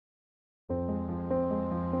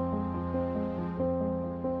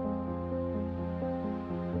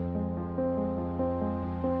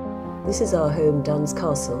This is our home, Duns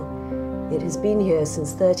Castle. It has been here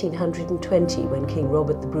since 1320, when King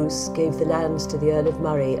Robert the Bruce gave the lands to the Earl of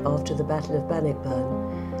Murray after the Battle of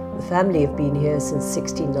Bannockburn. The family have been here since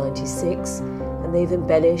 1696, and they've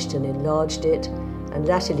embellished and enlarged it and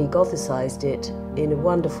latterly Gothicized it in a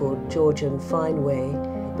wonderful Georgian fine way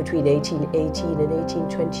between 1818 and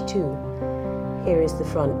 1822. Here is the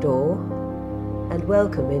front door, and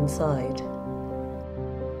welcome inside.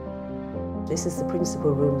 This is the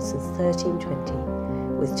principal room since 1320,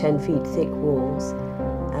 with 10 feet thick walls,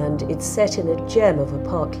 and it's set in a gem of a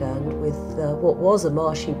parkland with what was a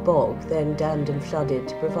marshy bog, then dammed and flooded,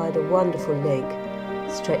 to provide a wonderful lake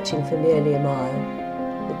stretching for nearly a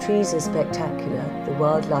mile. The trees are spectacular, the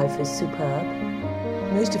wildlife is superb.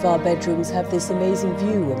 Most of our bedrooms have this amazing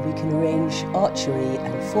view, and we can arrange archery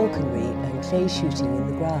and falconry and clay shooting in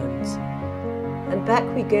the grounds. And back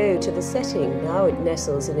we go to the setting. Now it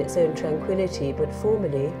nestles in its own tranquility, but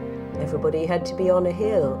formerly everybody had to be on a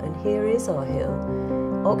hill, and here is our hill,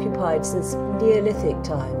 occupied since Neolithic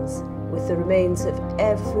times, with the remains of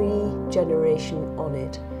every generation on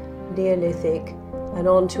it. Neolithic, and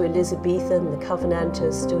on to Elizabethan. The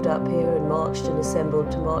Covenanters stood up here and marched and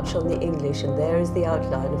assembled to march on the English, and there is the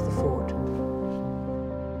outline of the fort.